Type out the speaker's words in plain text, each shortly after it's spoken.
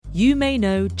You may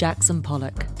know Jackson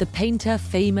Pollock, the painter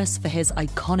famous for his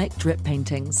iconic drip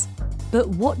paintings. But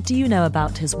what do you know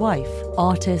about his wife,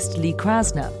 artist Lee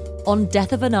Krasner? On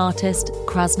Death of an Artist,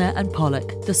 Krasner and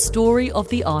Pollock, the story of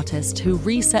the artist who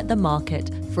reset the market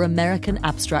for American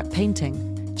abstract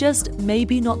painting. Just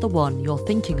maybe not the one you're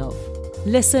thinking of.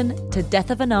 Listen to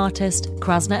Death of an Artist,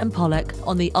 Krasner and Pollock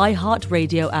on the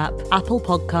iHeartRadio app, Apple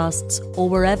Podcasts, or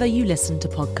wherever you listen to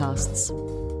podcasts.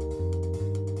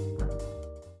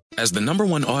 As the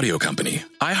 #1 audio company,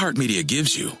 iHeartMedia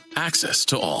gives you access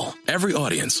to all. Every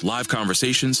audience, live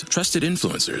conversations, trusted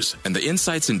influencers, and the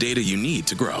insights and data you need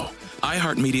to grow.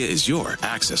 iHeartMedia is your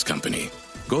access company.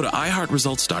 Go to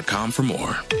iHeartResults.com for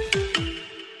more.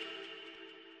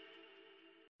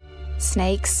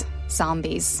 Snakes,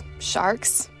 zombies,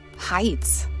 sharks,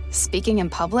 heights, speaking in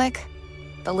public.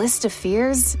 The list of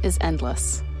fears is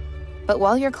endless. But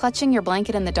while you're clutching your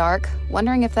blanket in the dark,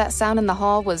 wondering if that sound in the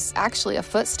hall was actually a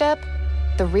footstep,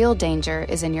 the real danger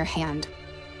is in your hand,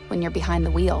 when you're behind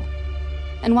the wheel.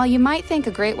 And while you might think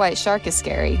a great white shark is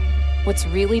scary, what's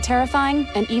really terrifying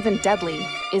and even deadly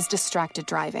is distracted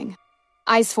driving.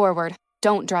 Eyes forward,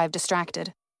 don't drive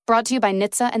distracted. Brought to you by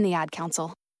NHTSA and the Ad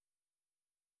Council.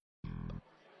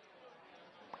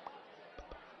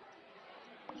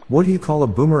 What do you call a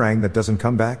boomerang that doesn't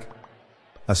come back?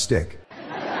 A stick.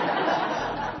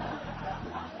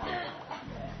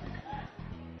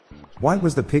 Why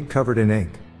was the pig covered in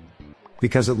ink?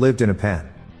 Because it lived in a pan.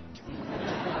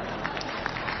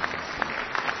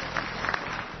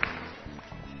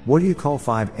 What do you call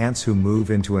 5 ants who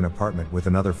move into an apartment with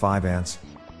another 5 ants?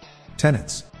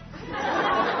 Tenants.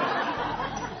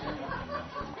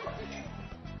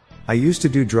 I used to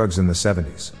do drugs in the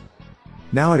 70s.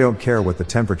 Now I don't care what the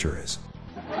temperature is.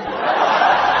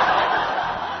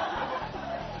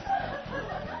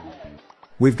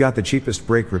 We've got the cheapest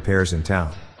brake repairs in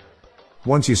town.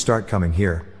 Once you start coming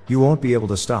here, you won't be able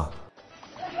to stop.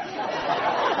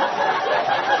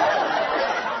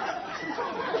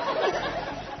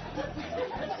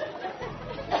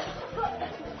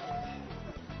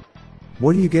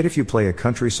 What do you get if you play a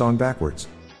country song backwards?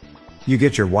 You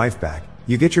get your wife back,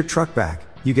 you get your truck back,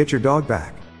 you get your dog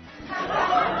back.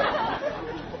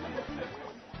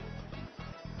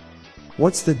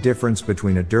 What's the difference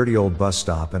between a dirty old bus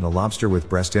stop and a lobster with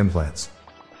breast implants?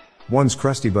 One's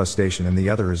crusty bus station and the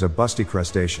other is a busty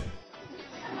crustacean.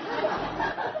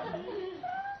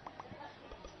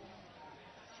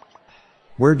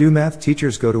 Where do math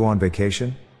teachers go to on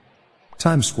vacation?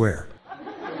 Times Square.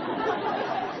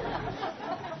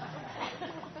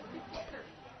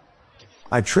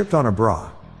 I tripped on a bra.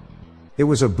 It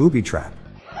was a booby trap.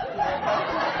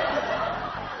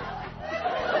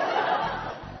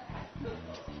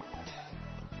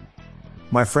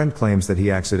 My friend claims that he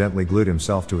accidentally glued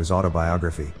himself to his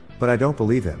autobiography, but I don't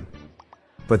believe him.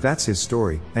 But that's his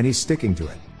story, and he's sticking to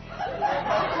it.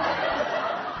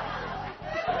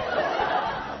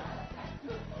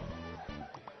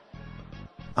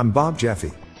 I'm Bob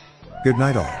Jeffy. Good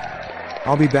night all.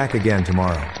 I'll be back again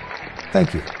tomorrow.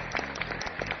 Thank you.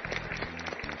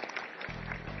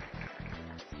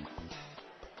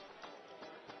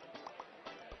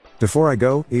 Before I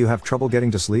go, do you have trouble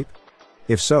getting to sleep?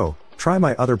 If so, try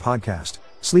my other podcast,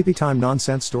 Sleepy Time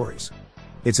Nonsense Stories.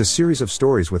 It's a series of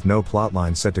stories with no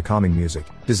plotline set to calming music,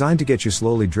 designed to get you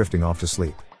slowly drifting off to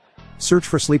sleep. Search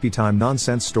for Sleepy Time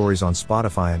Nonsense Stories on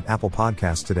Spotify and Apple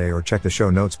Podcasts today or check the show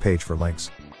notes page for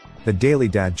links. The Daily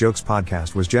Dad Jokes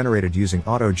podcast was generated using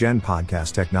AutoGen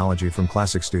podcast technology from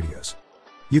Classic Studios.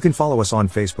 You can follow us on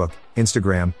Facebook,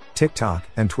 Instagram, TikTok,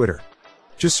 and Twitter.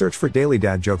 Just search for Daily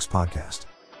Dad Jokes podcast.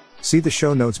 See the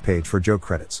show notes page for joke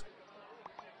credits.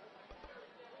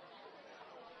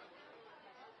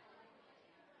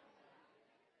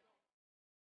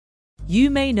 You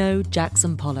may know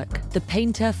Jackson Pollock, the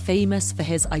painter famous for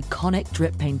his iconic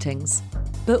drip paintings.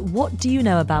 But what do you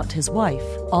know about his wife,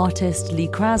 artist Lee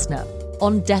Krasner?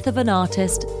 On Death of an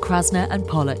Artist, Krasner and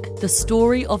Pollock, the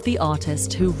story of the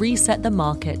artist who reset the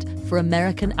market for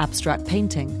American abstract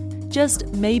painting. Just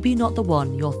maybe not the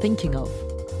one you're thinking of.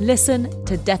 Listen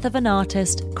to Death of an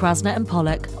Artist, Krasner and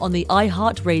Pollock on the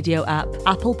iHeartRadio app,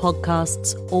 Apple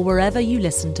Podcasts, or wherever you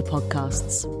listen to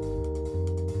podcasts.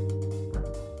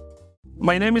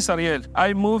 My name is Ariel.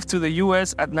 I moved to the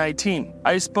U.S. at 19.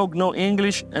 I spoke no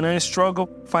English and I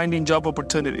struggled finding job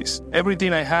opportunities.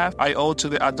 Everything I have, I owe to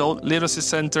the Adult Literacy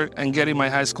Center and getting my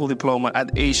high school diploma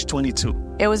at age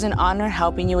 22. It was an honor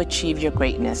helping you achieve your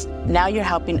greatness. Now you're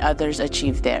helping others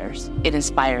achieve theirs. It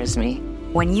inspires me.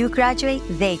 When you graduate,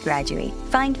 they graduate.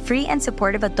 Find free and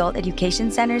supportive adult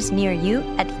education centers near you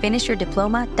at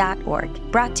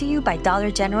finishyourdiploma.org. Brought to you by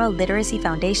Dollar General Literacy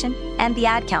Foundation and the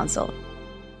Ad Council.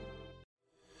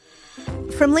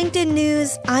 From LinkedIn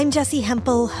News, I'm Jessie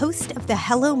Hempel, host of the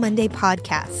Hello Monday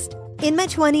podcast. In my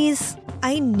 20s,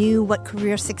 I knew what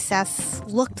career success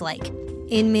looked like.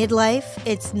 In midlife,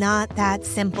 it's not that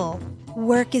simple.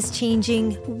 Work is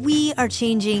changing, we are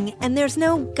changing, and there's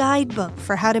no guidebook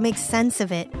for how to make sense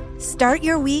of it. Start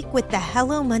your week with the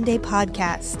Hello Monday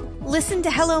podcast. Listen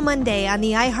to Hello Monday on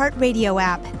the iHeartRadio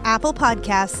app, Apple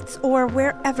Podcasts, or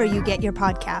wherever you get your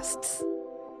podcasts.